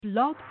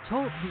Blog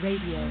Talk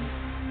Radio.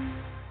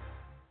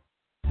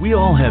 We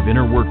all have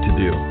inner work to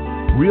do.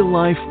 Real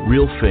Life,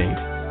 Real Faith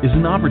is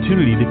an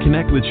opportunity to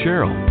connect with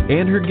Cheryl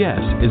and her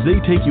guests as they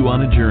take you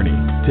on a journey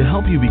to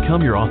help you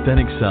become your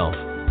authentic self.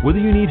 Whether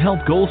you need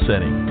help goal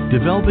setting,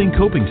 developing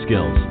coping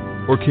skills,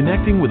 or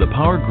connecting with a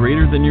power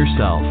greater than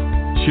yourself,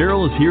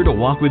 Cheryl is here to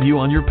walk with you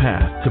on your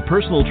path to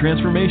personal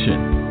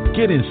transformation.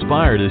 Get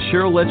inspired as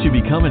Cheryl lets you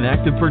become an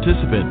active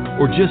participant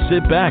or just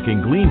sit back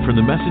and glean from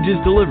the messages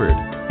delivered.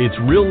 It's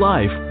Real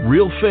Life,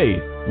 Real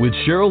Faith with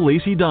Cheryl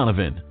Lacey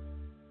Donovan.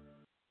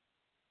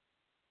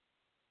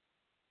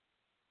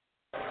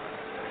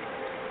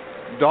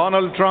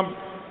 Donald Trump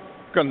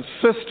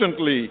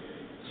consistently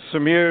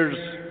smears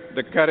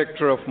the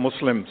character of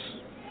Muslims.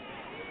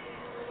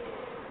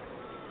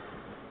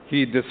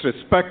 He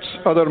disrespects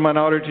other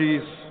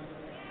minorities,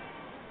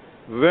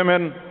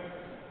 women,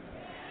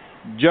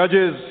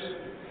 judges,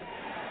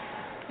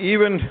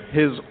 even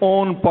his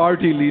own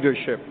party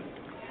leadership.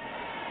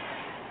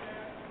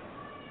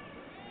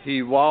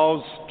 He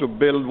vows to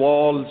build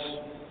walls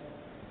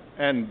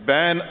and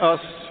ban us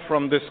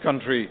from this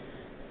country.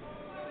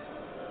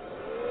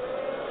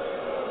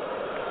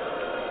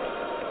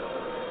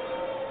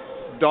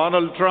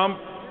 Donald Trump,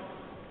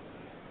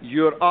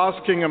 you're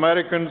asking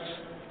Americans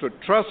to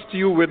trust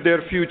you with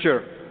their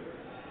future.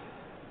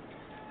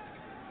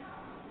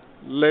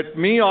 Let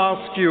me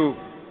ask you,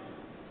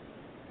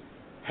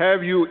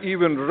 have you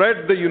even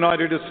read the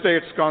United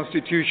States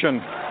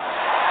Constitution?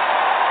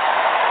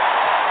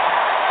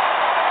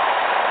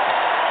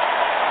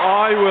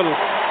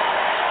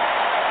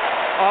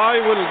 I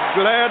will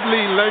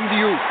gladly lend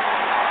you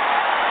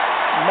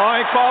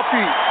my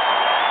copy.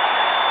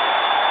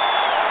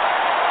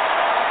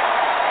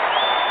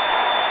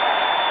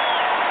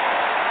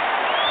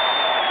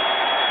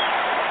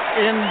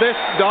 In this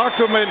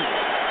document,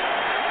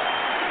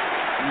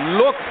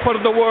 look for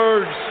the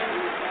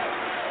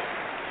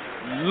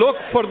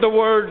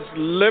words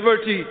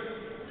liberty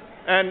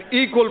and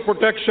equal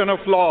protection of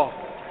law.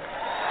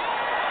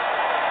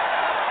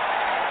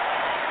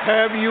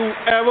 Have you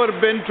ever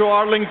been to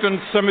Arlington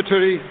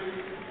Cemetery?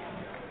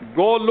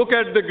 Go look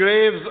at the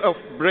graves of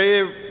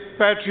brave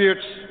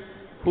patriots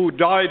who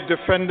died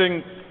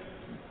defending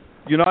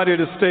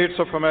United States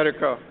of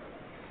America.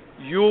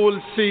 You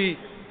will see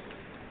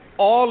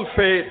all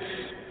faiths,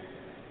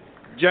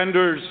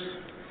 genders,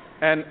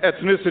 and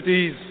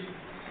ethnicities.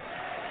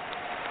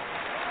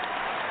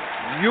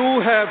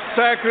 You have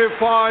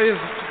sacrificed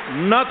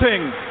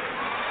nothing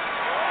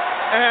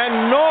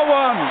and no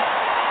one.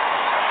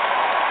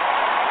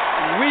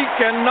 We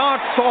cannot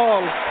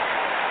solve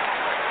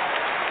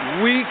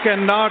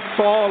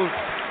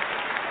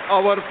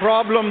our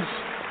problems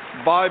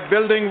by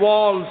building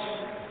walls.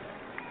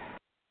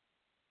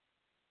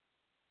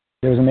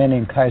 There was a man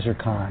named Kaiser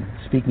Khan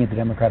speaking at the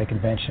Democratic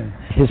Convention.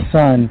 His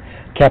son,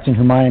 Captain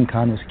Humayun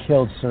Khan, was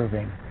killed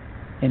serving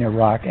in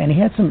Iraq, and he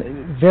had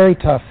some very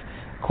tough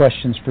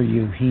questions for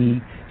you.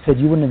 He said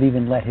you wouldn't have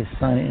even let his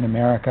son in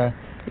America.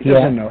 He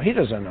doesn't know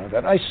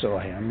that. I saw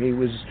him. He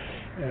was,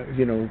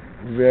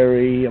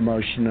 very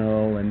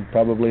emotional and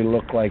probably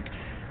looked like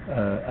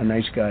a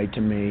nice guy to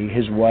me.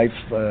 His wife,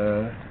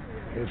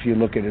 if you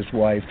look at his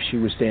wife, she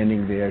was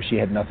standing there. She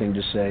had nothing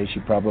to say.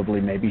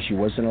 Maybe she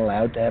wasn't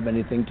allowed to have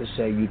anything to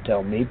say. You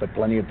tell me, but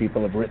plenty of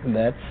people have written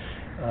that.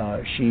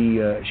 She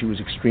was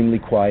extremely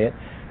quiet,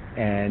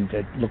 and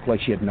it looked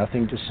like she had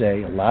nothing to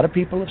say. A lot of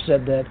people have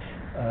said that,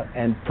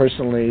 and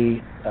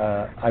personally,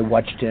 I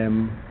watched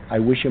him. I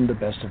wish him the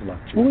best of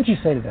luck, George. What would you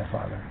say to that,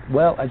 Father?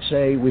 Well, I'd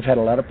say we've had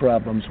a lot of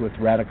problems with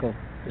radical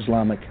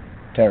Islamic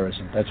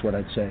terrorism. That's what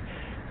I'd say.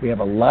 We have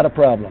a lot of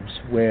problems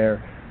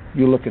where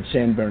you look at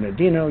San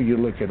Bernardino, you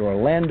look at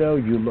Orlando,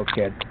 you look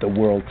at the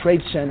World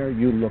Trade Center,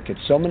 you look at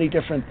so many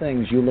different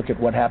things. You look at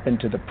what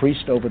happened to the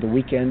priest over the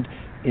weekend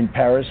in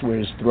Paris where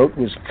his throat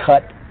was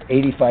cut,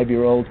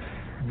 85-year-old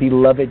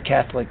beloved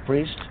Catholic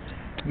priest.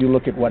 You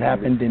look at what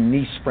happened in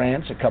Nice,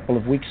 France a couple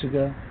of weeks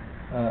ago.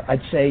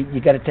 I'd say you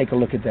got to take a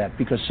look at that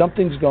because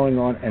something's going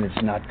on and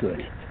it's not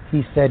good.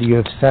 He said you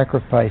have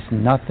sacrificed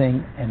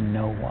nothing and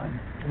no one.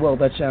 Well,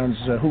 that sounds...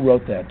 who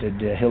wrote that? Did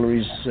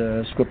Hillary's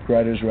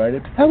scriptwriters write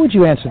it? How would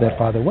you answer that,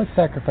 Father? What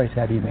sacrifice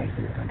have you made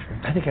for your country?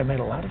 I think I made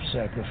a lot of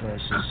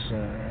sacrifices.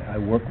 I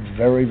worked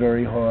very,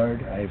 very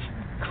hard. I've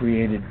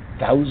created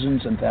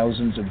thousands and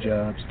thousands of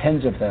jobs,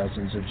 tens of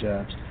thousands of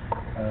jobs.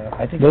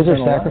 I think those are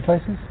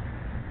sacrifices?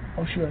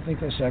 Oh, sure, I think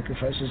they're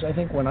sacrifices. I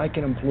think when I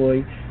can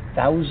employ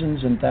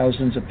thousands and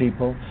thousands of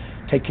people,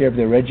 take care of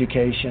their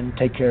education,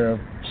 take care of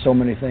so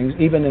many things.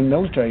 Even in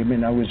military,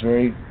 I was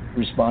very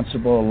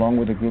responsible, along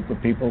with a group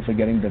of people, for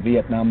getting the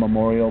Vietnam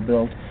Memorial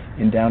built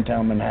in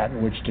downtown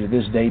Manhattan, which to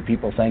this day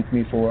people thank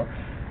me for.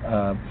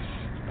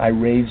 I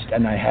raised,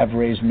 and I have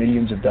raised,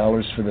 millions of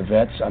dollars for the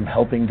vets. I'm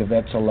helping the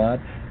vets a lot.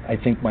 I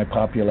think my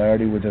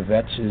popularity with the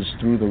vets is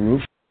through the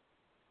roof.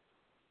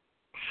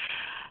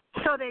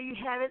 So there you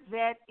have it.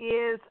 That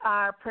is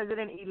our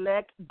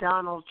President-elect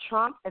Donald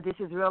Trump. This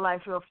is Real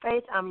Life, Real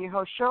Faith. I'm your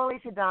host, Shirley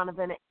C.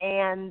 Donovan,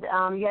 and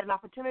you had an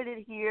opportunity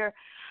to hear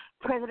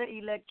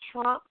President-elect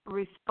Trump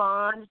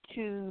respond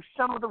to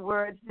some of the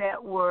words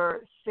that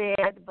were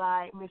said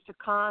by Mr.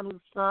 Khan,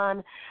 whose son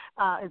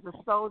is a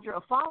soldier,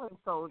 a fallen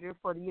soldier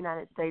for the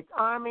United States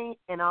Army,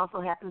 and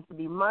also happens to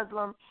be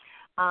Muslim.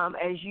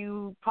 As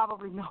you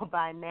probably know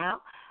by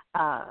now,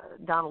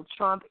 Donald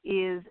Trump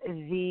is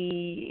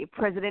the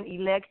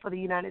president-elect for the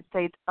United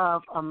States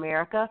of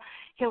America.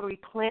 Hillary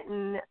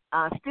Clinton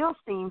still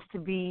seems to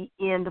be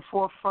in the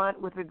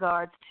forefront with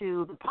regards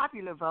to the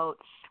popular vote,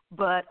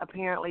 but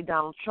apparently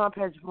Donald Trump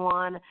has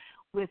won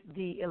with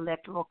the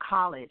Electoral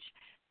College.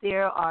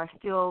 There are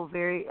still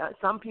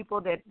some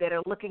people that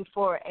are looking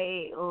for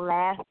a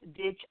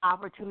last-ditch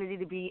opportunity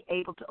to be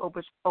able to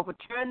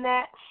overturn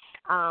that,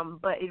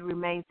 but it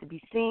remains to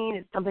be seen.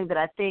 It's something that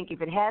I think,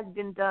 if it has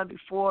been done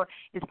before,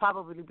 it's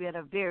probably been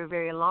a very,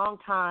 very long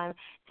time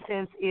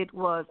since it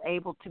was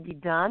able to be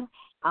done,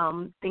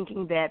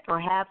 thinking that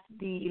perhaps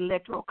the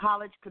Electoral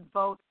College could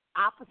vote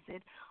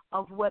opposite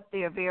of what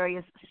their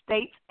various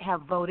states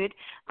have voted.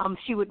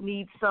 She would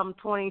need some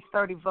 20,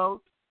 30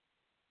 votes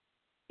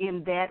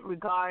in that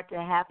regard to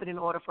happen in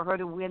order for her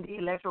to win the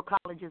Electoral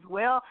College as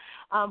well.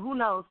 Who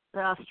knows?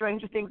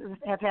 Stranger things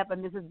have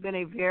happened. This has been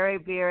a very,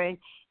 very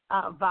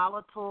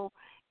volatile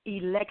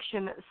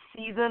election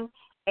season,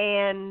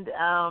 and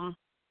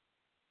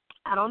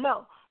I don't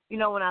know. You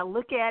know, when I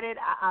look at it,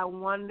 I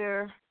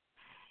wonder,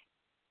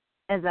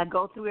 as I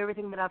go through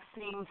everything that I've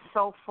seen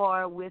so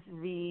far with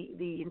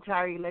the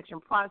entire election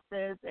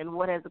process and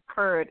what has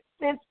occurred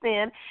since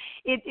then,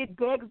 it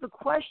begs the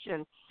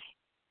question,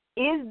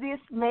 is this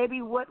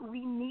maybe what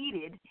we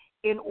needed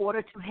in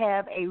order to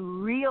have a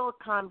real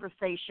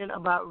conversation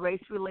about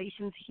race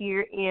relations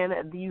here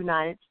in the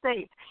United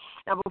States?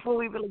 Now, before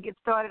we really get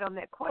started on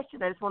that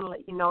question, I just want to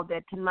let you know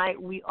that tonight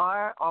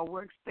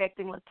we're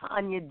expecting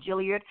LaTonya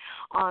Gilliard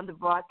on the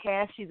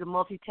broadcast. She's a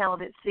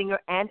multi-talented singer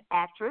and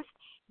actress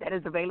that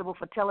is available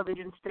for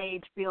television,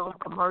 stage, film,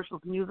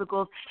 commercials,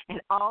 musicals,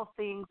 and all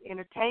things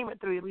entertainment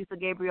through Elissa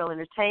Gabrielle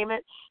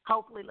Entertainment.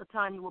 Hopefully,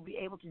 LaTonya will be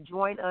able to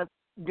join us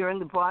during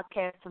the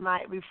broadcast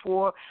tonight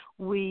before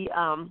we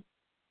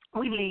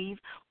leave.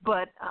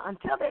 But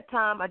until that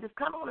time, I just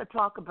kind of want to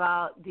talk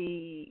about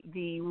the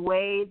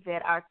way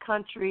that our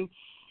country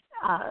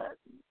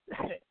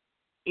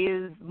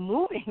is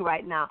moving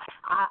right now.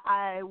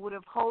 I would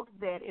have hoped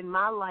that in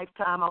my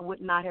lifetime I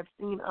would not have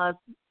seen us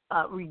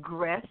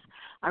regress.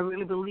 I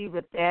really believe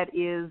that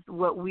is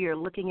what we are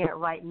looking at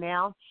right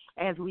now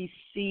as we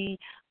see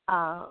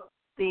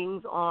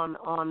things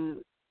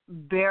on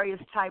various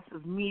types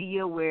of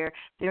media where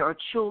there are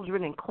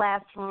children in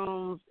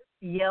classrooms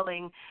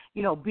yelling,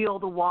 you know,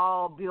 build a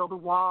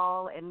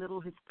wall, and little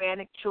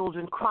Hispanic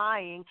children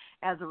crying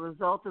as a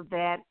result of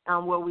that,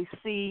 where we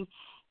see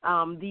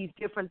these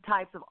different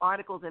types of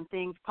articles and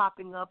things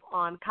popping up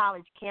on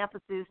college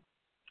campuses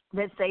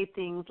that say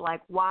things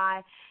like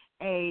why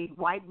a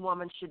white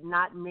woman should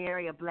not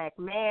marry a black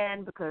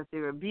man because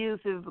they're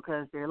abusive,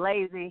 because they're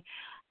lazy.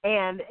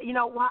 And,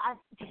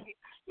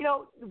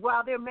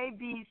 while there may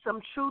be some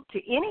truth to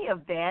any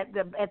of that,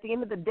 at the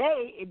end of the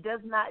day, it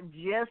does not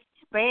just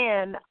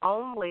span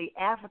only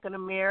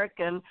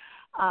African-American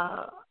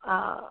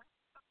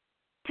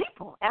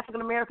people,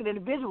 African-American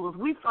individuals.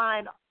 We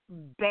find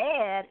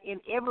bad in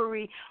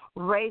every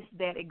race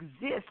that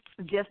exists,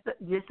 just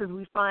as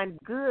we find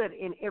good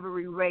in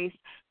every race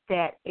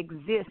that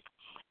exists.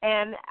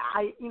 And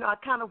I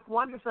kind of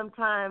wonder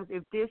sometimes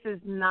if this is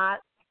not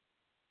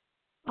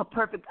a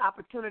perfect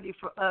opportunity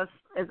for us,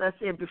 as I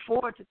said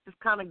before, to just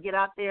kind of get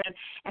out there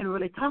and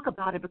really talk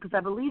about it, because I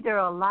believe there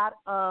are a lot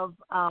of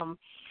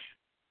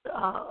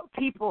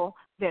people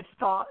that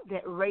thought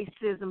that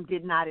racism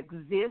did not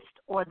exist,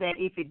 or that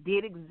if it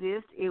did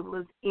exist, it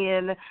was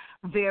in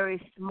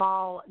very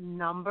small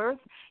numbers.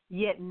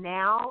 Yet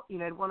now,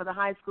 at one of the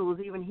high schools,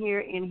 even here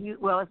in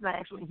Houston, well, it's not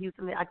actually in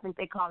Houston, I think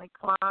they call it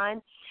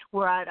Klein,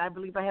 where I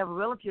believe I have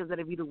relatives that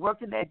have either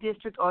worked in that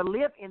district or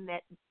live in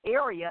that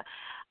area.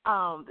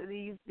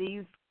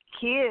 These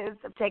kids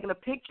have taken a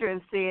picture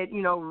and said,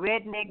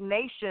 Redneck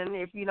Nation,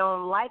 if you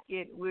don't like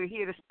it, we're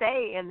here to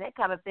stay, and that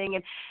kind of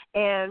thing.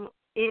 And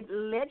it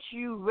lets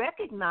you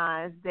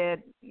recognize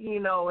that,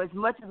 as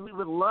much as we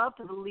would love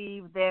to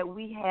believe that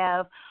we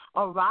have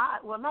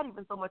arrived, well, not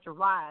even so much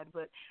arrived,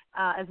 but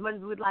as much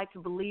as we'd like to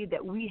believe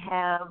that we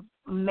have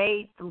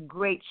made some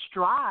great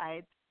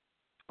strides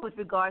with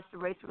regards to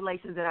race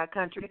relations in our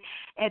country,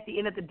 at the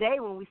end of the day,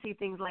 when we see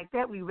things like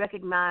that, we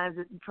recognize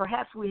that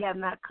perhaps we have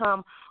not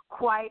come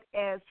quite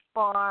as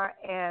far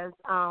as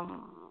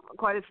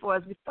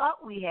we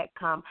thought we had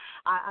come.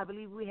 I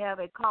believe we have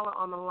a caller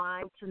on the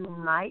line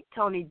tonight.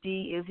 Tony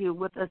D is here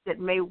with us that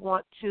may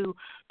want to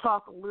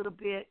talk a little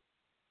bit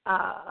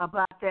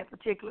about that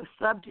particular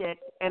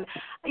subject. And,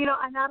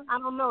 I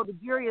don't know, the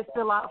jury is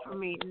still out for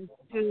me as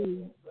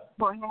to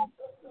perhaps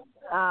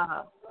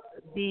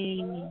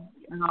the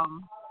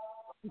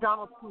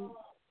Donald Trump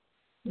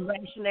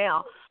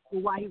rationale for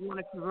why he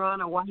wanted to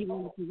run or why he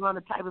wanted to run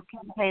the type of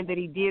campaign that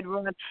he did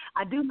run.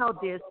 I do know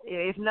this,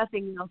 if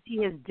nothing else,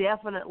 he has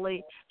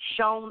definitely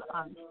shown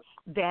us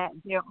that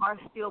there are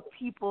still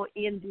people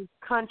in this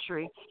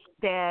country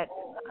that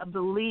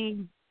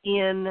believe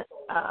in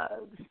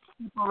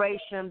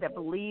separation, that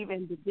believe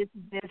in the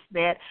this,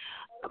 that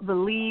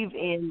believe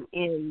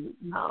in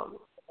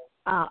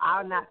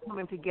our not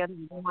coming together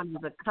as one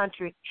as a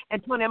country.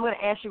 And Tony, I'm going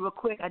to ask you real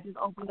quick. I just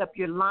opened up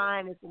your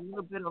line. It's a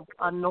little bit of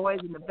a noise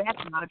in the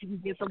background. If you can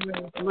get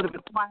somewhere that's a little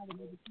bit quiet,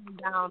 maybe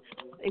turn down.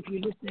 If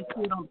you're listening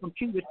to it on the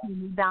computer,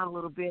 turn it down a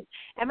little bit.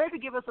 And maybe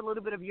give us a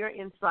little bit of your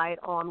insight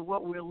on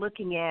what we're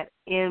looking at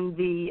in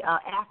the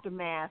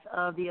aftermath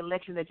of the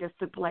election that just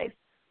took place.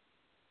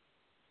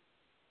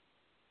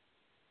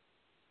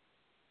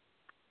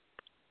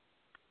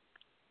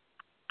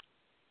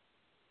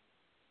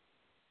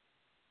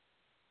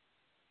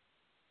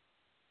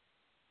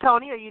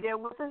 Tony, are you there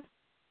with us?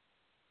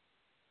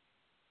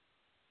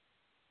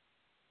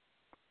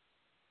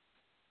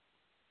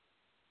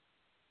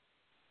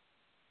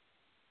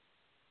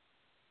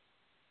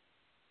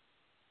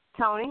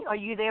 Tony, are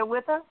you there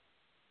with us?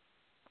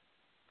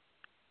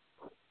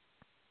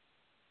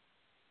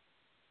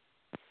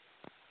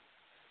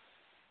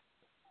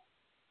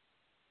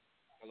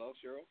 Hello,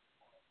 Cheryl?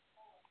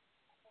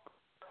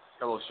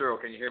 Hello,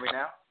 Cheryl. Can you hear me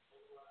now?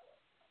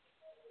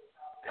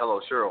 Hello,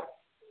 Cheryl.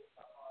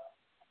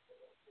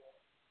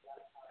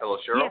 Hello,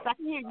 Cheryl? Yes, I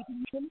can hear you. Can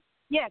you hear me?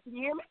 Yeah, can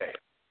you hear me? Okay.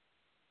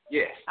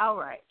 Yes. All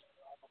right.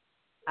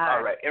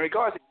 All right. In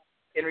regards to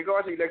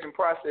the election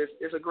process,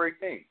 it's a great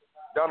thing.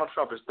 Donald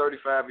Trump is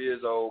 35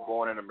 years old,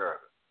 born in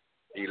America.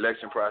 The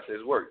election process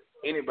works.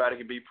 Anybody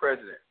can be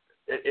president.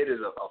 It is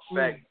a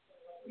fact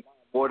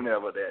more than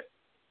ever that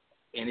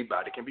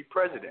anybody can be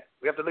president.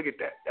 We have to look at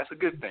that. That's a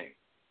good thing.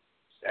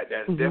 That's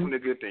definitely a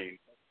good thing.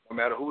 No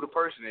matter who the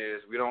person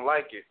is, we don't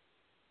like it,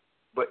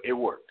 but it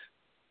worked.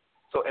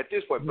 So at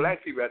this point,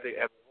 black people, I think,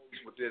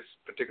 with this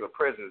particular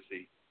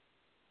presidency,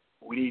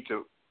 we need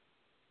to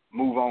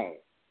move on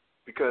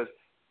because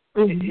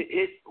what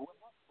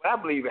I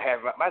believe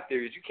my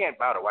theory is you can't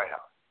buy the White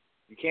House.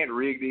 You can't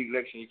rig the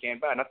election. You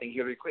can't buy it. And I think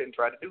Hillary Clinton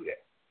tried to do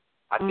that.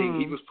 I think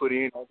he was put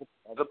in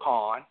as a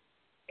pawn,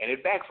 and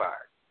it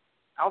backfired.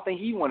 I don't think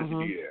he wanted to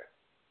be there.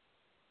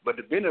 But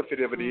the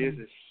benefit of it is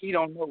he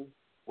don't know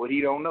what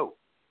he don't know.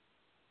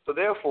 So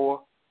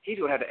therefore, he's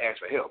going to have to ask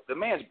for help. The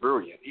man's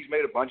brilliant. He's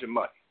made a bunch of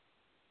money.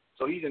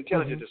 So he's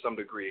intelligent to some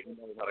degree. He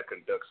knows how to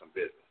conduct some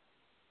business.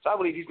 So I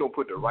believe he's going to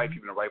put the right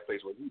people in the right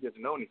place where he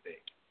doesn't know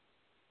anything.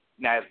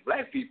 Now, as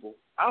black people,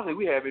 I don't think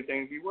we have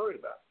anything to be worried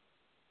about.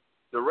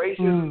 The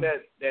racism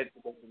that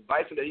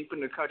bison that he put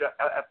in the country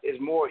is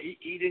more.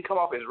 He didn't come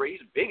off as racist.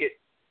 He's a bigot.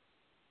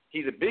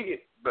 He's a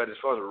bigot, but as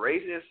far as a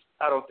racist,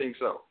 I don't think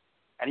so.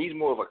 And he's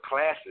more of a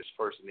classist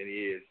person than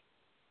he is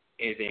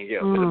anything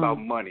else. It's about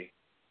money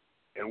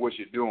and what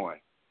you're doing.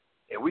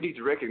 And we need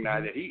to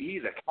recognize that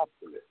he's a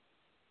capitalist.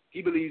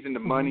 He believes in the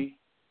money.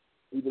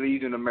 He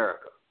believes in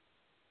America.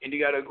 And you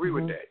got to agree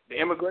with that. The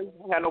immigration,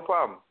 I have no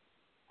problem.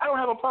 I don't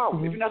have a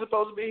problem. If you're not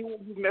supposed to be here,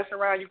 you messing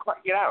around, you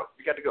can't get out.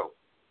 You got to go.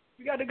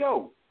 You got to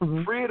go.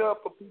 Free it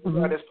up for people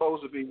that are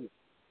supposed to be here.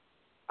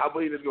 I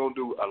believe it's going to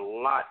do a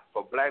lot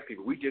for black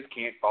people. We just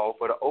can't fall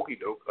for the okie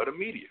doke of the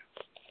media.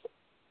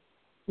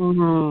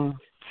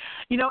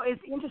 You know,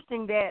 it's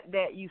interesting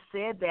that you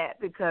said that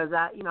because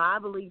I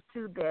believe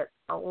too that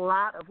a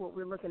lot of what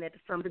we're looking at to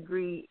some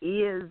degree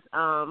is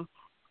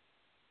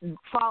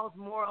falls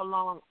more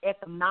along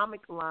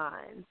economic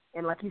lines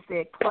and, like you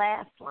said,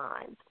 class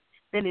lines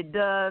than it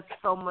does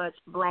so much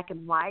black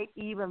and white.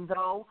 Even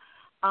though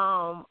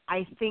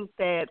I think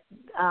that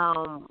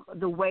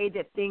the way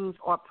that things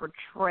are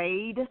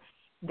portrayed,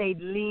 they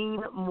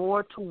lean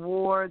more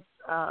towards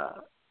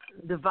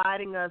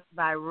dividing us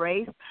by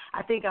race.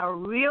 I think our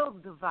real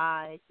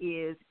divide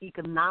is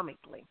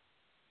economically.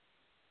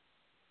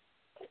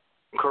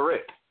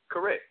 Correct.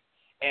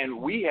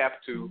 And we have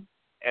to,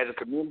 as a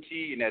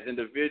community and as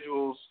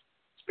individuals,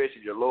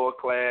 especially your lower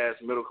class,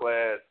 middle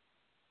class,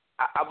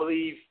 I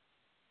believe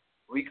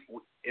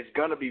it's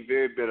going to be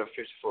very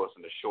beneficial for us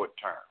in the short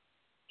term.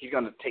 He's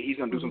going to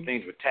do some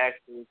things with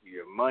taxes.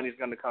 Your money's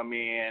going to come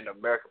in.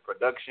 American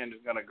production is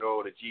going to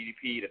go. The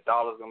GDP, the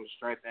dollar's going to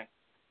strengthen.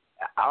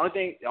 The only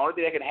thing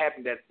that can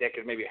happen that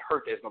could maybe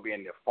hurt that's going to be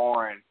in the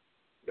foreign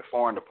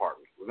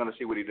department. We're going to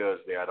see what he does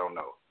there. I don't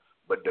know.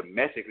 But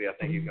domestically, I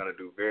think he's going to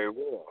do very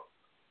well.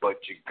 But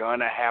you're going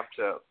to have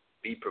to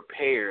be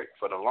prepared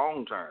for the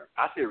long term.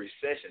 I see a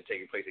recession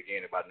taking place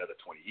again in about another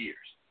 20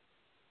 years.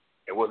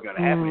 And what's going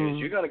to happen is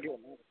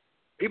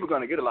people are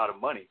going to get a lot of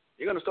money.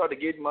 You're going to start to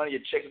get money.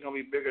 Your checks are going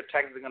to be bigger.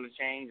 Taxes are going to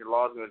change. Your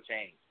laws are going to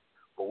change.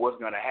 But what's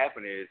going to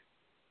happen is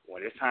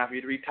when it's time for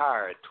you to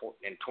retire,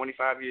 in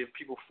 25 years,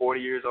 people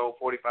 40 years old,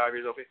 45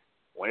 years old,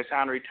 when it's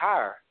time to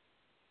retire,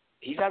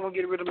 he's not going to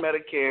get rid of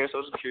Medicare,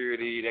 Social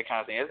Security, that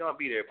kind of thing. It's going to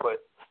be there,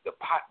 but the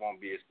pot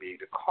won't be as big.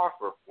 The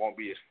coffer won't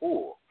be as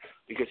full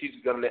because he's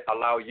going to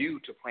allow you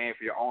to plan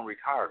for your own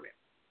retirement.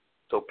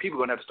 So people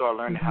are going to have to start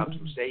learning how to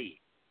save.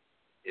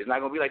 It's not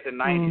going to be like the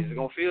 90s. It's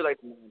going to feel like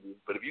the 90s.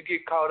 But if you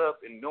get caught up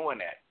in doing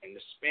that and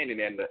the spending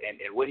and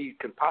what he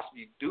can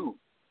possibly do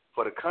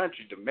for the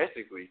country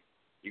domestically,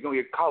 you're going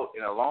to get caught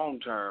in a long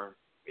term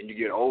and you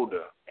get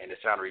older and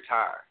it's time to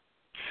retire.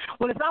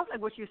 Well, it sounds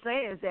like what you're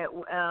saying is that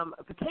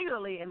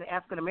particularly in the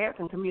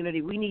African-American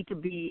community, we need to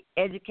be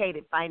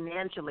educated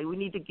financially. We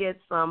need to get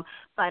some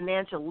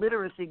financial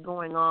literacy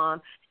going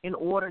on in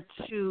order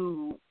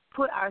to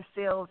put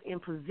ourselves in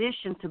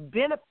position to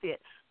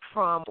benefit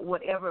from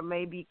whatever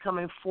may be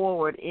coming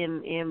forward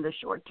in the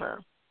short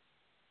term.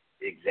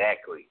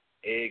 Exactly.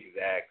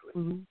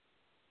 Mm-hmm.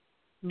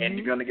 And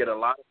you're going to get a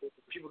lot of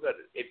people.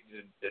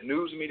 The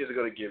news media is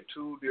going to give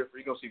you're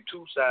going to see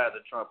two sides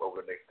of Trump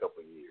over the next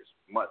couple of years,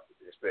 months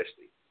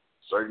especially.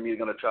 Certain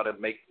media are going to try to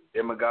make him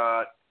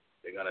demigod.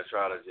 They're going to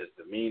try to just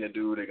demean the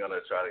dude. They're going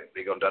to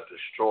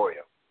destroy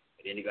him.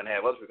 And then you're going to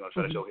have us. We're going to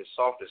try to show his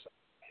softest,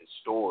 his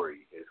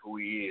story, who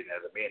he is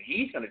as a man.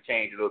 He's going to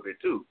change a little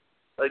bit too.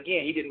 But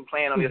again, he didn't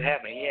plan on this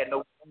happening. He had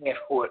no plan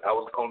for what I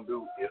was going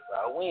to do if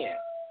I win.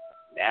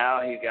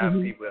 Now he's got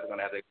people that are going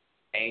to have to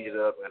change it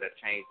up and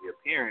change the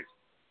appearance.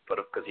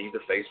 Because he's the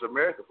face of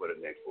America for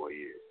the next 4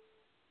 years.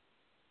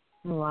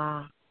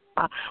 Wow.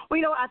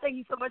 Well, I thank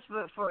you so much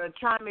for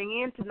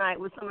chiming in tonight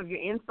with some of your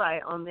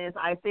insight on this.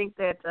 I think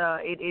that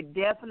it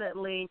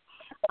definitely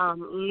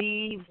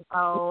leaves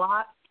a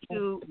lot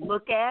to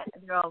look at.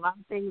 There are a lot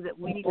of things that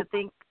we need to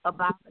think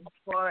about as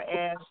far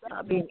as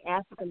being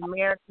African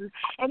Americans,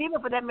 and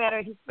even for that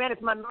matter,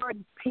 Hispanics,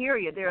 minorities,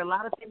 period. There are a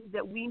lot of things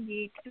that we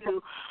need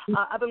to,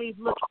 I believe,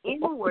 look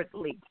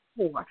inwardly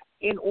for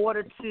in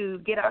order to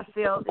get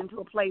ourselves into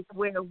a place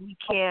where we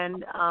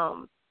can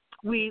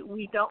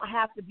we don't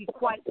have to be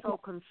quite so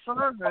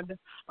concerned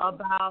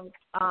about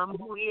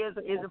who is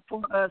or isn't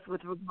for us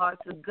with regard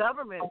to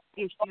government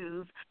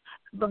issues,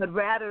 but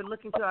rather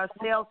looking to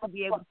ourselves to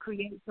be able to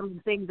create some of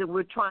the things that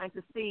we're trying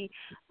to see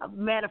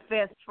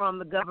manifest from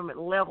the government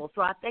level.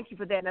 So I thank you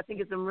for that, and I think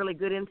it's some really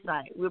good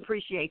insight. We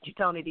appreciate you,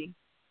 Tony D.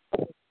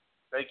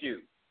 Thank you.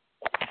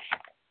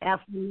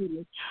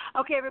 Absolutely.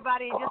 Okay,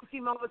 everybody, in just a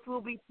few moments,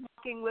 we'll be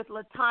talking with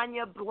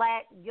Latonya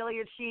Black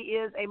Gilliard. She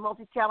is a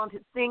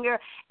multi-talented singer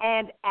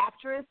and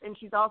actress, and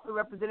she's also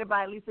represented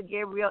by Elissa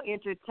Gabrielle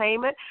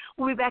Entertainment.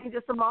 We'll be back in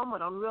just a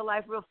moment on Real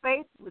Life, Real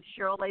Faith with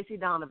Cheryl Lacey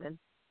Donovan.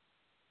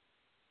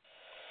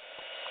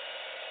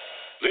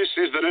 This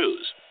is the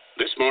news.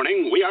 This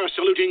morning, we are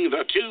saluting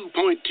the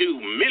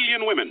 2.2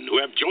 million women who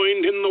have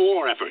joined in the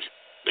war effort.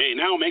 They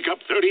now make up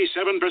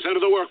 37%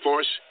 of the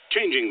workforce,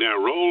 changing their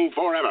role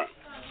forever.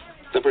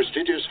 The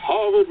prestigious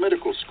Harvard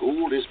Medical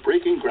School is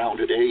breaking ground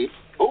today,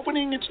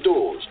 opening its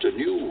doors to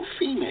new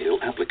female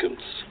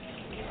applicants.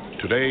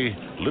 Today,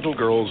 little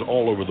girls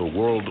all over the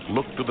world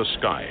look to the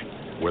sky,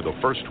 where the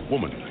first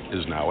woman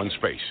is now in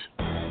space.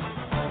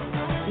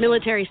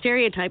 Military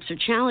stereotypes are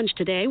challenged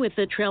today with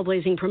the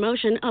trailblazing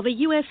promotion of a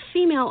U.S.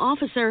 female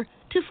officer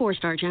to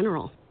four-star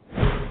general.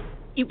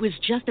 It was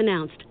just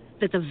announced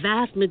that the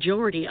vast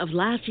majority of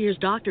last year's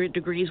doctorate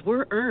degrees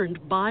were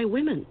earned by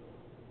women.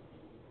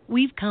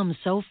 We've come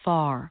so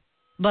far,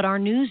 but our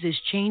news is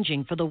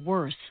changing for the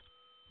worse.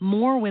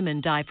 More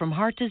women die from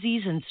heart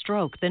disease and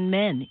stroke than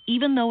men,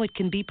 even though it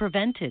can be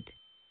prevented.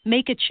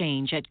 Make a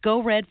change at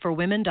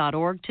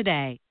GoRedForWomen.org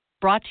today.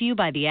 Brought to you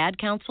by the Ad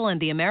Council and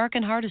the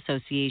American Heart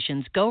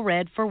Association's Go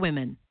Red for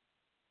Women.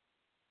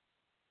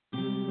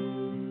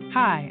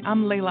 Hi,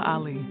 I'm Layla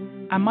Ali.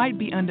 I might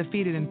be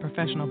undefeated in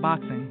professional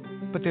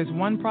boxing, but there's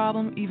one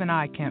problem even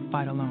I can't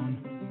fight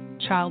alone: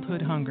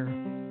 childhood hunger.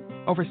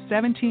 Over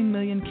 17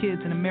 million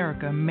kids in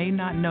America may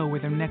not know where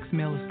their next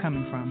meal is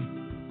coming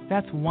from.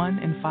 That's 1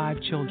 in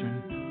 5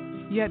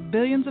 children. Yet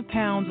billions of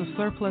pounds of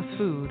surplus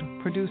food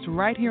produced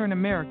right here in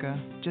America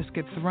just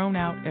get thrown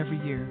out every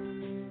year.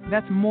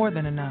 That's more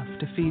than enough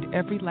to feed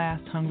every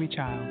last hungry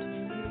child.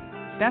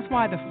 That's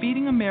why the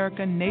Feeding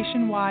America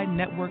nationwide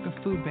network of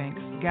food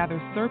banks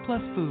gathers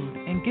surplus food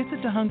and gets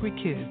it to hungry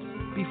kids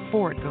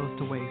before it goes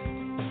to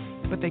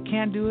waste. But they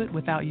can't do it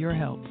without your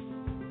help.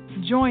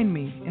 Join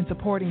me in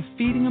supporting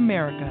Feeding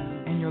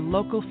America and your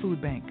local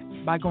food bank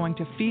by going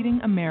to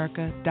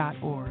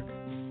feedingamerica.org.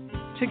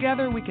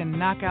 Together we can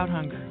knock out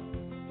hunger.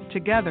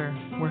 Together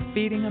we're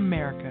Feeding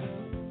America.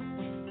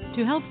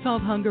 To help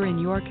solve hunger in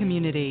your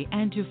community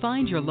and to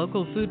find your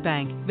local food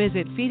bank,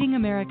 visit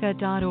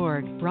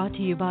feedingamerica.org. Brought to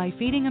you by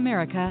Feeding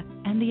America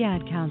and the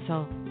Ad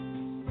Council.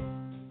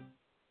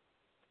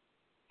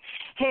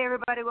 Hey,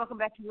 everybody, welcome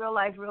back to Real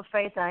Life, Real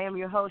Faith. I am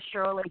your host,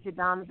 Cheryl Lacey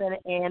Donovan,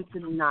 and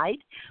tonight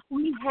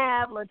we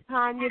have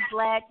Latonya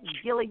Black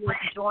Gilliard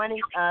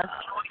joining us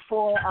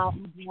for our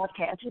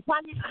broadcast.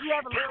 Latonya, you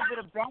have a little bit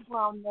of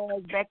background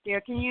noise back there.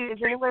 Is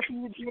there any way for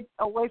you to get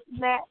away from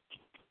that?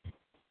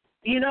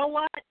 You know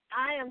what?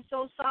 I am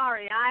so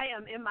sorry. I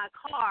am in my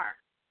car.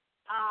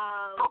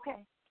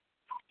 Okay.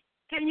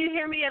 Can you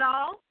hear me at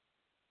all?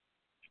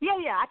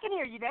 Yeah, I can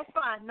hear you. That's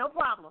fine. No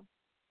problem.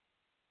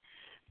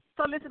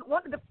 So listen,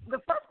 the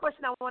first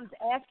question I wanted to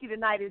ask you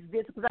tonight is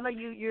this, because I know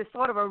you're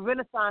sort of a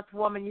Renaissance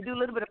woman. You do a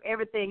little bit of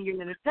everything. You're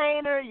an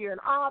entertainer. You're an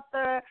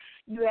author.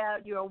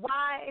 You're a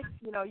wife.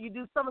 You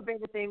do some of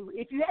everything.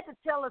 If you had to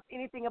tell us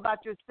anything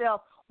about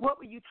yourself, who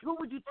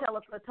would you tell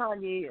us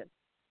LaTonya is?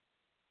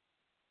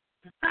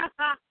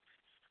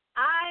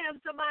 I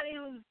am somebody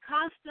who's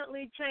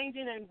constantly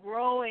changing and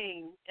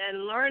growing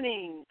and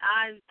learning.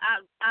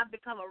 I've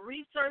become a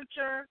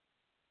researcher,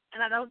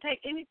 and I don't take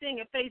anything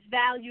at face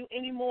value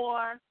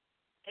anymore.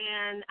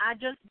 And I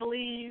just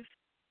believe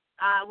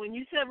when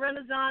you said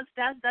Renaissance,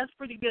 that's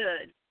pretty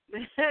good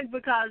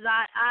because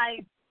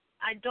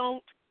I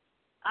don't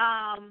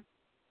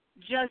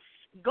just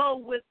go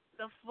with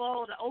the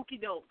flow, the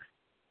okie doke,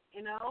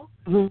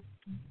 Mm-hmm.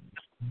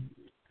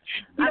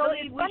 I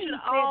believe we should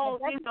all,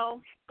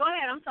 go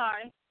ahead, I'm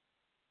sorry.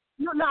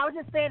 No, I was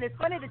just saying it's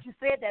funny that you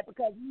said that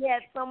because we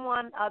had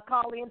someone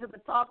call into the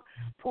talk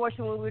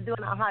portion when we were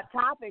doing our hot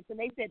topics, and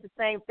they said the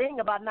same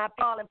thing about not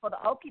falling for the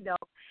okie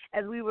doke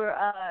as we were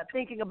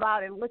thinking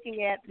about and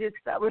looking at this,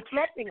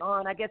 reflecting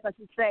on, I guess I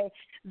should say,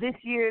 this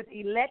year's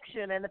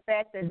election and the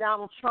fact that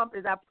Donald Trump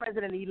is our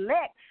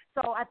president-elect.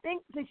 So I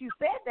think since you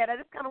said that, I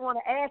just kind of want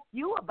to ask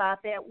you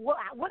about that.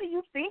 What do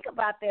you think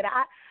about that?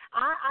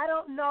 I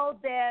don't know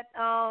that.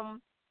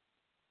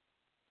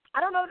 I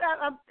don't know.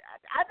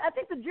 I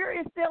think the jury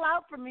is still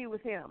out for me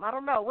with him. I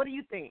don't know. What do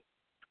you think?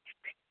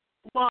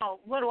 Well,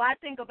 what do I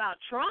think about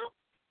Trump?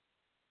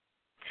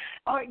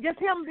 Or just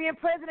him being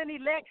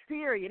president-elect,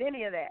 period,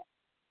 any of that?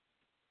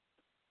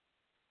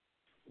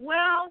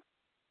 Well,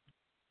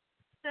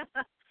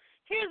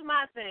 here's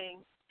my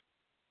thing.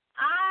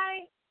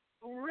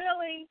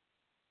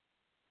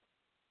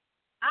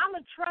 I'm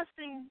a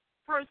trusting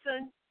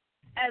person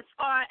as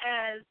far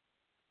as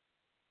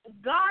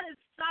God is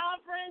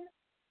sovereign,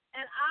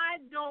 and I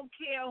don't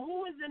care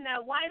who is in that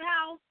White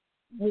House.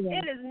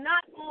 Yeah. It is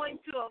not going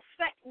to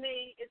affect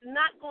me. It's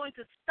not going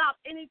to stop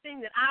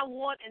anything that I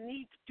want and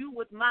need to do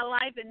with my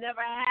life. It never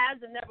has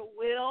and never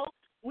will.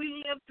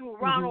 We lived through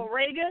Ronald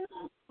Reagan,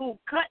 who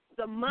cut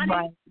the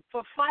money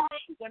for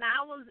funding when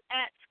I was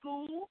at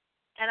school.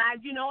 And I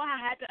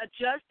had to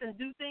adjust and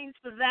do things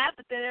for that,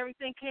 but then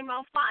everything came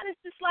out fine. It's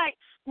just like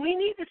we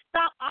need to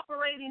stop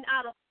operating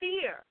out of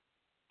fear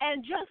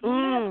and just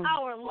live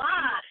our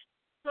lives.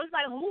 So it's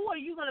like, who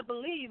are you going to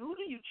believe? Who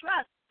do you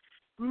trust?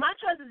 My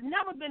trust has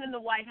never been in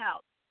the White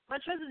House. My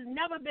trust has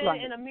never been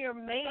in a mere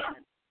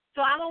man.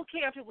 So I don't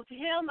care if it was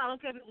him. I don't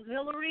care if it was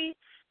Hillary.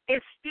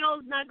 It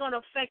still is not going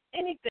to affect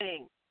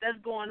anything that's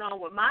going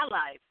on with my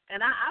life.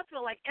 And I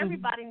feel like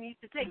everybody needs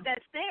to take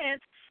that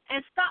stance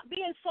and stop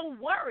being so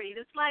worried.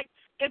 It's like,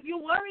 if you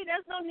worry,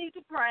 there's no need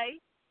to pray.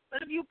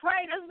 But if you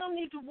pray, there's no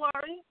need to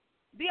worry.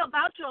 Be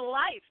about your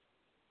life.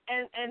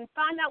 And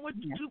find out what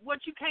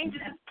you came to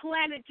this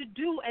planet to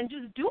do and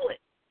just do it.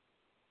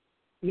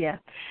 Yeah.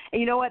 And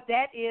you know what?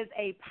 That is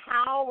a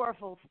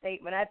powerful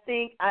statement. I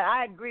think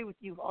I agree with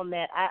you on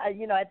that. At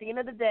the end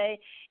of the day,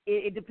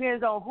 it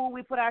depends on who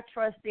we put our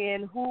trust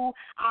in, who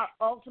our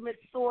ultimate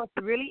source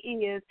really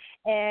is.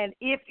 And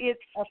if it's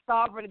a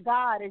sovereign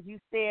God, as you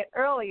said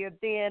earlier,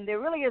 then there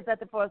really is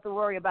nothing for us to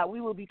worry about.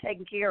 We will be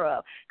taken care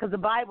of because the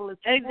Bible is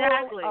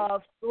full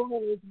of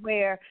stories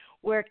where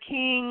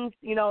kings,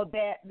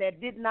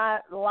 that did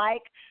not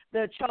like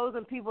the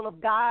chosen people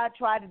of God,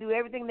 tried to do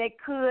everything they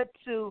could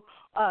to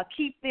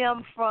keep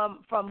them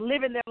from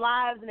living their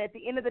lives. And at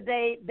the end of the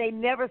day, they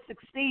never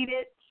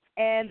succeeded,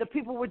 and the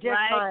people were just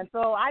fine.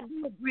 So I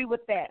do agree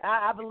with that.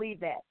 I believe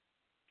that.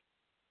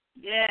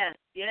 Yes.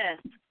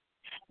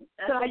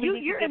 That's so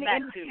you're in the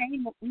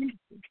entertainment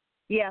industry.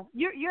 Yeah,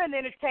 you're in the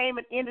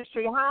entertainment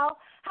industry. How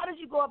did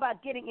you go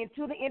about getting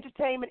into the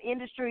entertainment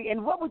industry,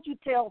 and what would you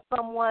tell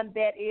someone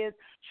that is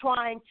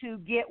trying to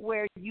get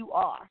where you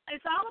are?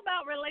 It's all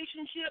about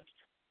relationships.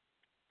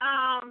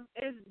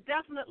 It's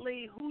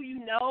definitely who you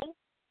know,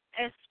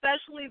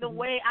 especially the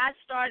way I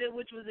started,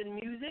 which was in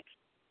music,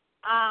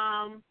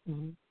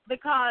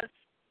 because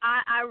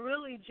I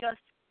really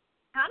just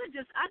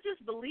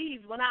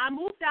believed when I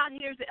moved out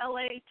here to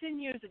LA 10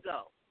 years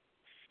ago,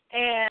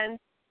 and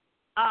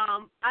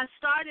I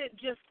started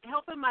just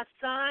helping my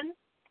son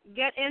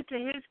get into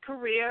his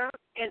career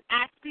in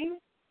acting,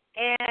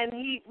 and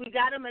we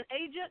got him an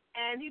agent,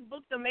 and he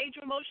booked a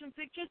major motion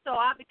picture, so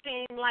I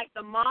became like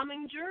the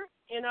momager,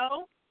 and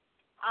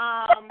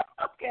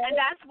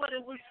that's what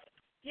it was.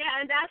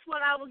 Yeah, and that's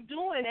what I was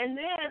doing, and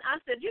then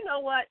I said, you know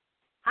what,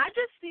 I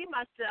just see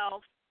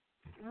myself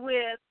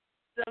with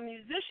the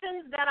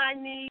musicians that I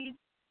need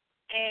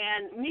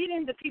and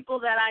meeting the people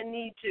that I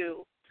need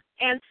to.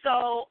 And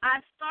so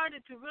I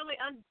started to really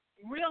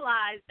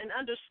realize and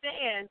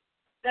understand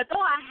that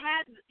though I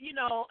had,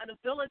 an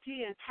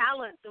ability and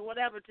talent or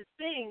whatever to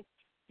sing,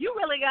 you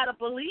really got to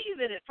believe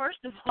in it,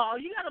 first of all.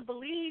 You got to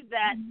believe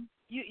that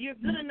you're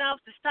good enough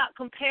to stop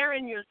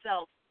comparing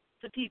yourself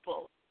to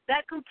people.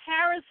 That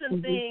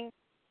comparison thing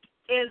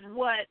is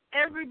what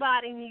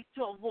everybody needs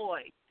to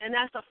avoid, and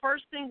that's the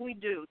first thing we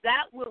do.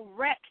 That will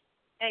wreck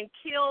and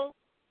kill,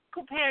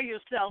 compare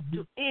yourself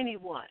to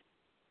anyone.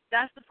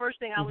 That's the first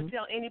thing I would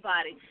tell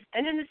anybody.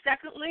 And then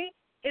secondly,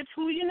 it's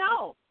who you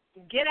know.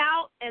 Get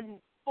out and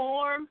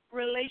form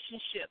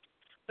relationships,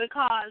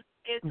 because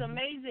it's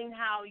amazing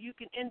how you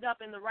can end up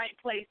in the right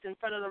place in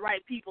front of the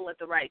right people at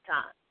the right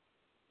time.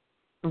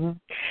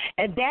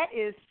 And that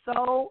is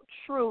so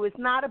true. It's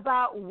not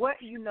about what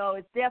you know.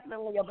 It's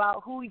definitely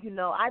about who you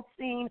know. I've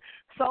seen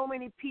so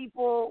many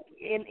people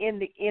in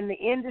the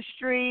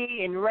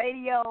industry, in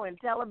radio and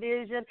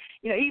television,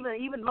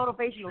 even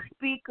motivational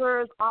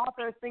speakers,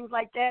 authors, things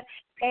like that.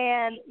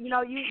 And,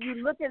 you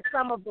look at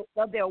some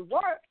of their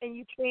work and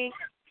you think,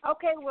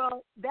 okay,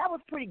 well, that was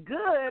pretty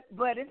good,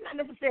 but it's not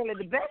necessarily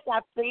the best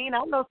I've seen.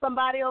 I know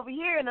somebody over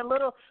here in a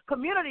little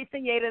community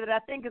theater that I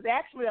think is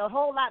actually a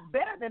whole lot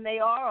better than they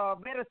are, or a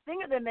better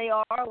singer than they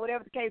are, or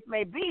whatever the case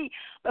may be.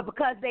 But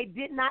because they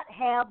did not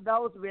have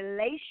those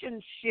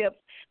relationships,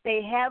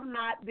 they have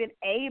not been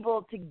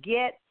able to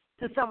get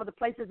to some of the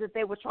places that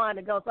they were trying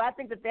to go. So I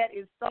think that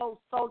is so,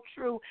 so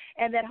true.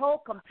 And that whole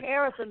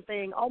comparison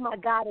thing, oh, my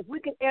God, if we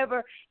could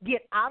ever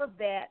get out of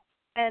that,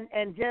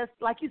 and just,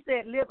 like you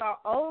said, live our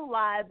own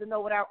lives and know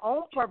what our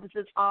own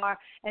purposes are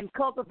and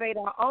cultivate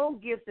our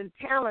own gifts and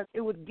talents, it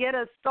would get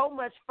us so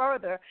much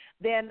further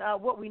than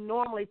what we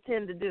normally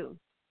tend to do.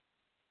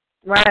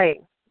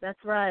 Right. That's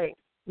right.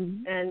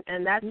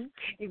 And that's,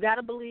 you got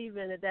to believe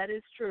in it. That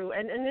is true.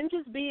 And then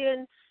just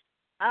being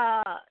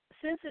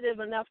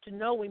sensitive enough to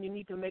know when you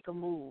need to make a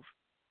move.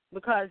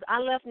 Because I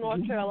left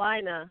North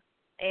Carolina,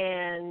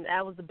 and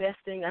that was the best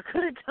thing I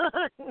could have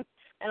done.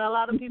 And a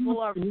lot of people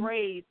are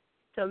afraid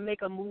to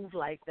make a move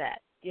like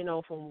that,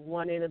 from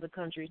one end of the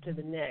country to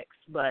the next.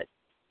 But,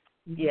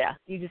 yeah,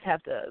 you just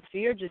have to,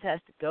 fear just has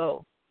to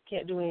go.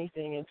 Can't do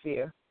anything in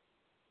fear.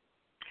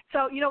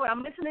 So, what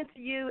I'm listening to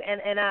you,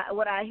 and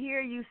what I hear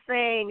you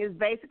saying is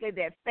basically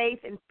that faith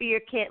and fear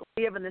can't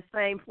live in the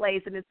same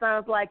place. And it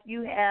sounds like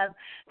you have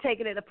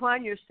taken it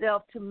upon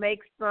yourself to make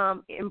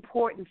some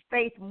important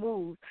faith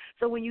moves.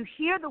 So when you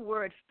hear the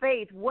word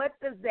faith, what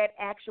does that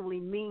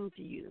actually mean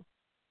to you?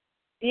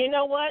 You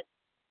know what?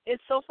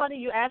 It's so funny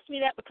you asked me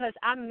that, because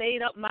I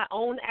made up my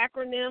own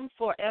acronym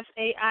for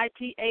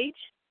FAITH.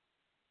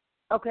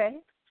 Okay.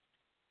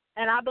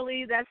 And I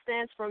believe that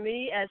stands for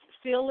me as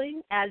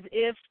feeling as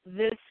if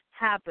this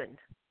happened.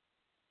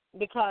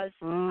 Because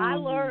I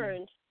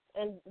learned,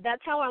 and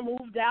that's how I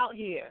moved out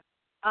here.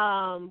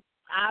 I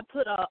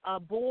put a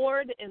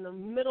board in the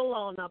middle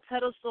on a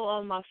pedestal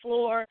on my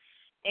floor,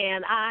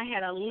 and I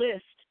had a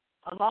list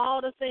of all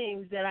the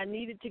things that I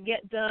needed to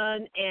get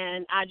done,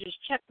 and I just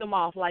checked them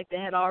off like they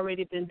had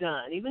already been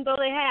done, even though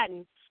they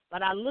hadn't.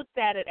 But I looked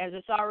at it as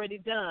it's already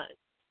done.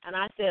 And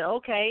I said,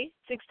 okay,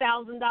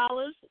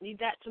 $6,000, need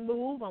that to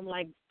move. I'm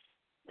like,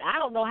 I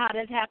don't know how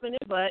that's happening,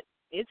 but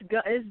it's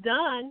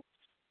done.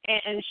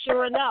 And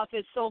sure enough,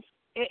 it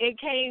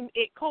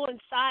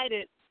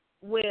coincided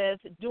with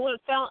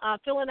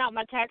filling out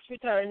my tax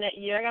return that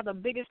year. I got the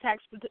biggest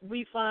tax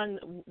refund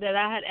that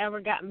I had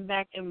ever gotten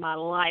back in my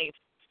life.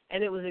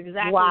 And it was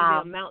exactly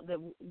the amount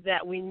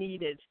that we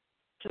needed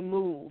to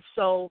move.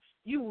 So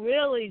you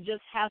really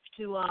just have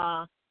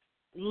to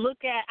look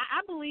at,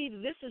 I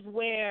believe this is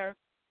where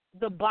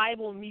the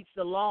Bible meets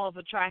the law of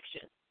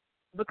attraction,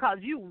 because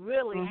you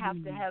really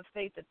have to have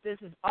faith that this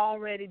is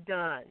already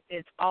done.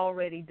 It's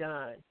already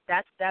done.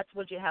 That's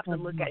what you have to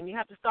look at. And you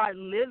have to start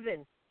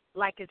living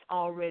like it's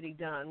already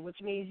done, which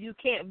means you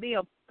can't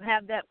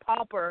have that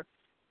pauper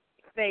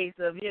face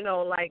of,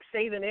 like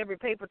saving every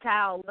paper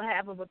towel,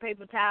 half of a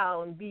paper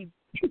towel, and be,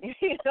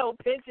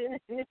 pinching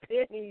the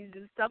pennies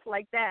and stuff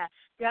like that.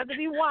 You have to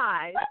be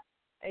wise,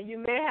 and you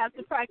may have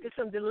to practice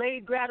some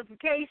delayed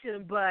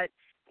gratification, but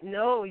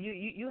no,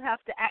 you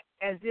have to act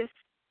as if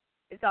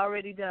it's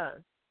already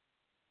done.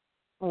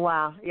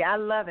 Wow. Yeah, I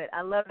love it.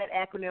 I love that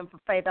acronym for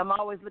faith. I'm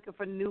always looking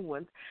for new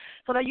ones.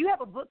 So now you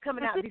have a book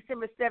coming out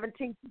December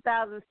 17,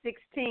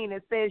 2016.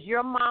 It says What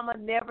Your Mama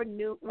Never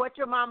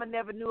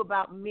Knew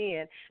About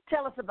Men.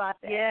 Tell us about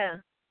that. Yeah.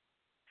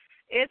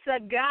 It's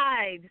a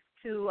guide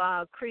to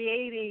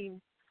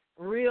creating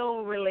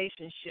real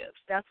relationships.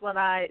 That's what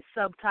I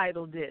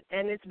subtitled it.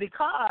 And it's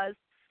because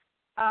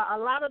a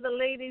lot of the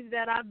ladies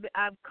that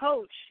I've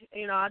coached,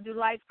 I do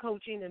life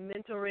coaching and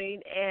mentoring,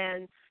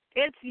 and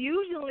it's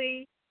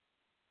usually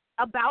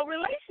about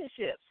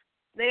relationships.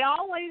 They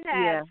always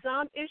have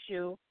some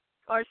issue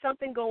or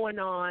something going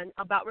on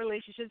about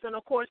relationships, and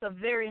of course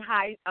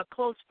a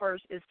close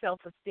first is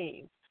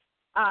self-esteem.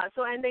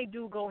 And they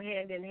do go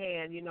hand in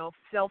hand.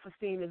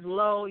 Self-esteem is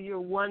low. You're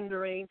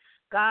wondering,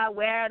 God,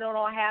 where don't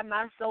I have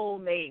my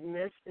soulmate?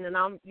 And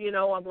I'm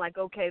like,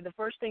 okay, the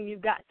first thing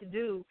you've got to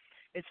do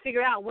is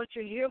figure out what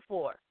you're here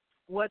for.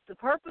 What's the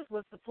purpose?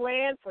 What's the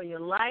plan for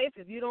your life?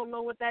 If you don't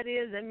know what that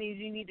is, that means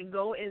you need to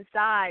go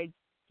inside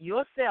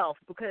yourself,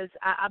 because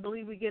I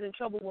believe we get in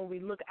trouble when we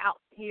look out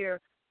here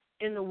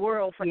in the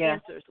world for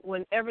answers,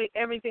 when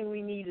everything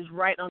we need is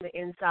right on the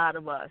inside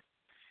of us.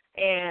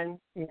 And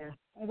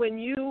when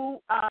you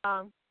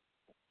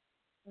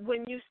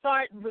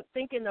start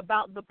thinking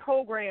about the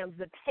programs,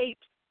 the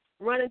tapes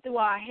running through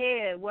our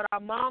head, what our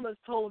mamas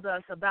told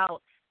us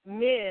about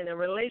men and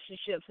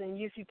relationships, and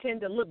if you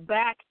tend to look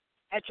back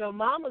at your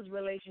mama's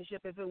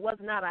relationship, if it was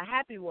not a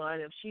happy one,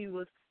 if she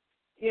was,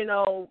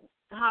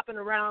 hopping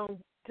around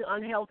to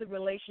unhealthy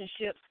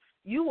relationships,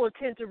 you will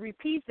tend to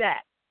repeat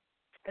that.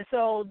 And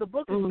so the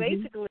book is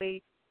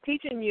basically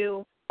teaching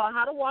you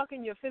how to walk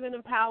in your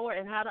feminine power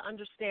and how to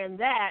understand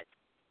that,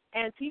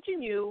 and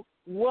teaching you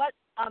what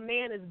a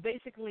man is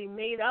basically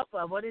made up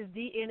of, what his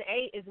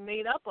DNA is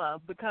made up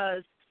of,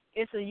 because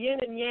it's a yin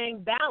and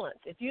yang balance.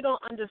 If you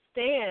don't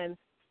understand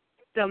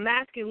the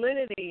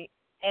masculinity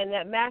and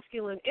that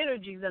masculine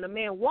energy that a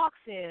man walks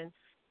in,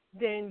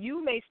 then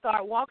you may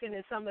start walking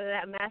in some of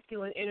that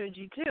masculine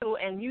energy too,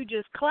 and you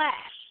just clash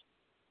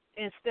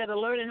instead of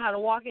learning how to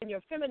walk in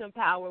your feminine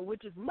power,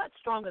 which is much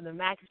stronger than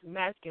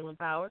masculine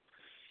power,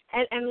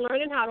 and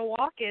learning how to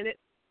walk in it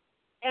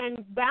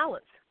and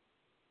balance.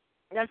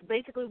 That's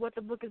basically what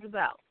the book is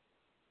about.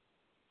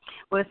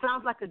 Well, it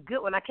sounds like a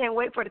good one. I can't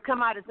wait for it to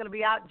come out. It's going to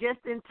be out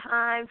just in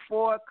time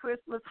for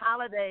Christmas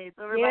holidays.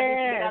 So everybody needs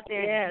to get out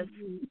there. Yes.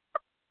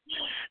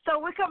 So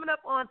we're coming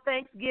up on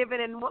Thanksgiving,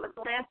 and one of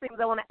the last things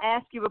I want to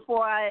ask you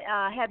before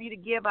I have you to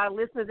give our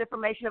listeners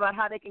information about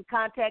how they can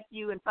contact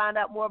you and find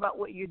out more about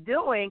what you're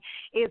doing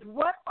is,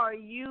 what are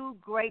you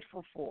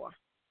grateful for?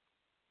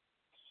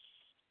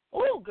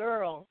 Oh,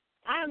 girl,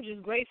 I am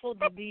just grateful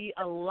to be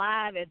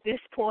alive at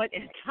this point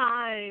in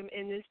time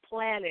in this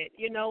planet,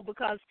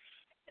 because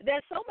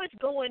there's so much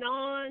going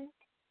on,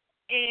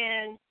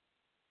 and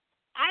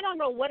I don't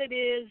know what it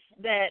is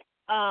that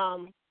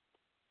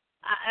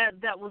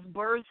that was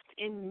birthed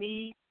in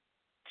me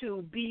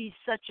to be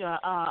such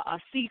a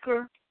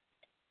seeker,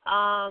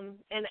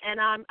 and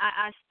I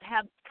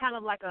have kind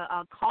of like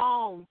a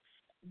calm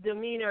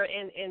demeanor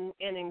in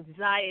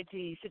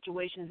anxiety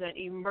situations and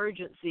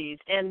emergencies,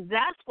 and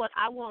that's what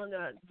I want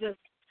to just.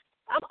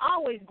 I'm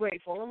always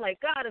grateful. I'm like,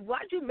 God,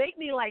 why'd you make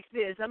me like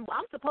this? I'm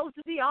supposed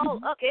to be all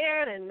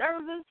up-aired and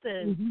nervous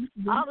and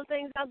all the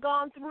things I've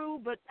gone through,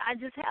 but I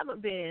just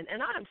haven't been,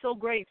 and I'm so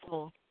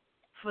grateful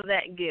for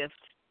that gift.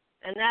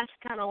 And that's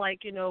kind of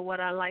like,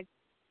 what I like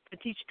to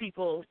teach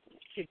people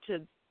to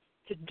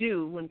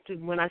do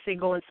when I say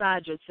go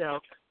inside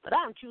yourself. But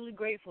I'm truly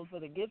grateful for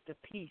the gift of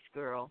peace,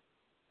 girl.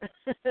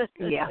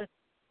 Yeah.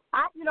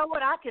 You know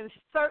what? I can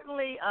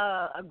certainly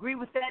agree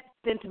with that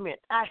sentiment.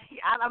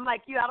 I'm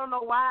like you. I don't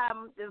know why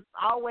I'm just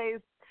always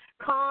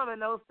calm in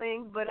those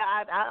things, but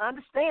I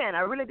understand. I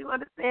really do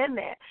understand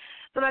that.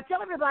 So now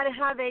tell everybody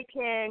how they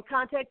can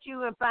contact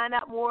you and find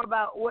out more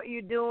about what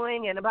you're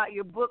doing and about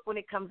your book when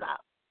it comes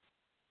out.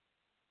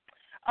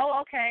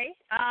 Oh, okay.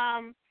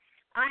 I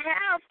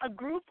have a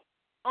group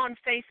on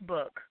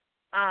Facebook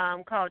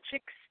called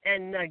Chicks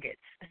and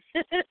Nuggets.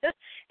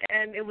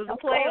 And it was a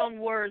play on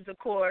words, of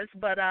course,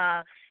 but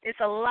it's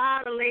a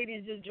lot of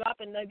ladies just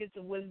dropping nuggets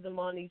of wisdom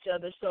on each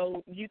other,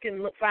 so you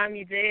can find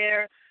me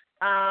there.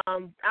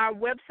 Our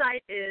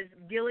website is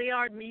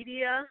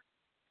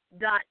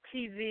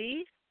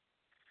GilliardMedia.tv.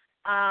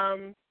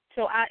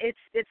 So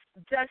it's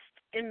just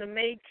in the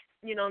make,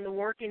 in the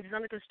workings. It's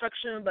under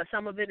construction, but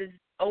some of it is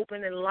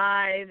open and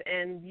live,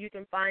 and you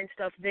can find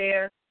stuff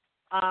there.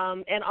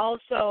 And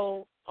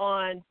also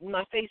on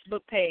my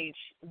Facebook page,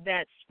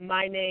 that's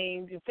my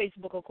name,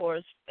 Facebook, of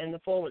course, and the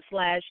 /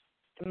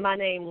 my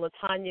name,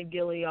 LaTonya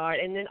Gilliard.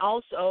 And then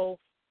also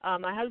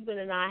my husband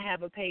and I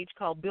have a page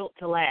called Built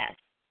to Last,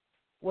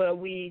 where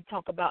we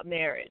talk about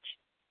marriage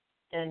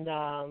and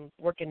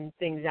working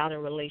things out in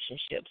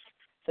relationships.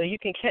 So you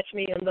can catch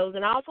me on those.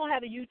 And I also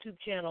have a YouTube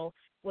channel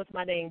with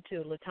my name,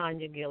 too,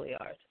 LaTonya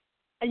Gilliard.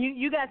 And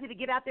you guys need to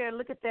get out there and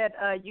look at that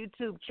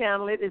YouTube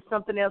channel. It is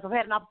something else. I've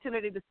had an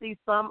opportunity to see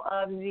some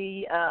of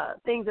the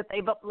things that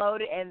they've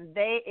uploaded, and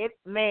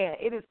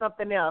it is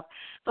something else.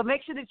 So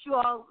make sure that you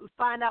all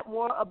find out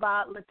more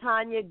about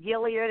LaTonya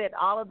Gilliard at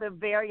all of the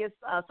various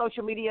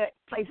social media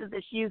places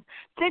that she's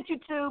sent you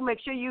to. Make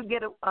sure you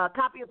get a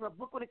copy of her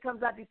book when it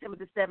comes out December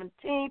the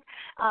 17th.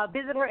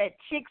 Visit her at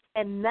Chicks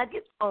and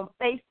Nuggets on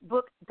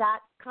Facebook.com.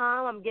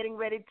 I'm getting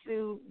ready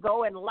to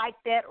go and like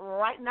that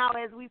right now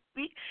as we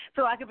speak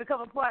so I can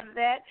become a part of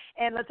that.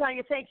 And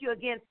LaTonya, thank you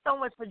again so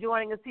much for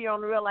joining us here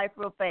on Real Life,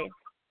 Real Faith.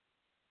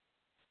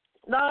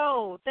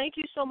 No, thank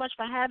you so much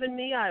for having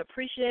me. I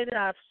appreciate it.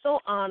 I'm so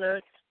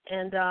honored.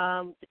 And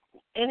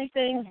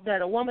anything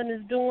that a woman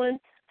is doing,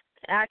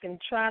 I can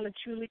try to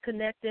truly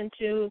connect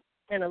into.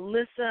 And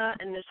Elissa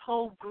and this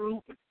whole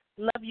group,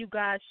 love you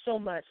guys so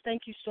much.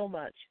 Thank you so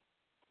much.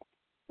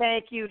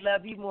 Thank you.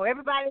 Love you more.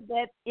 Everybody,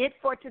 that's it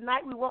for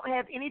tonight. We won't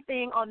have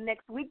anything on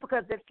next week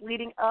because it's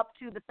leading up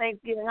to the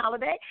Thanksgiving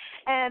holiday.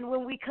 And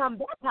when we come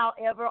back,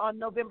 however, on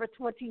November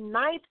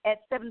 29th at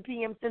 7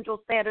 p.m.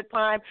 Central Standard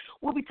Time,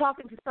 we'll be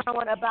talking to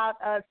someone about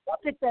a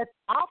subject that's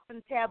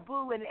often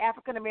taboo in the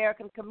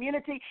African-American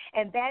community,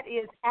 and that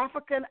is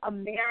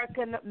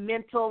African-American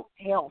mental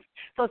health.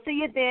 So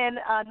see you then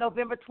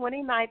November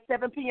 29th,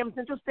 7 p.m.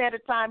 Central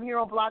Standard Time here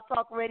on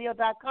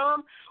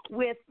blogtalkradio.com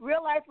with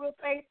Real Life, Real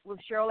Faith with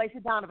Cheryl Lacey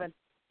Donovan.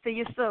 See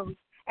you soon.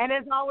 And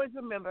as always,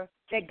 remember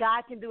that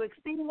God can do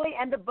exceedingly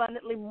and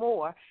abundantly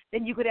more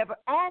than you could ever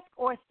ask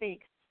or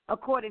think,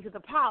 according to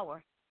the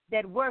power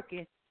that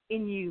worketh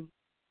in you.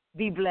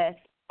 Be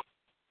blessed.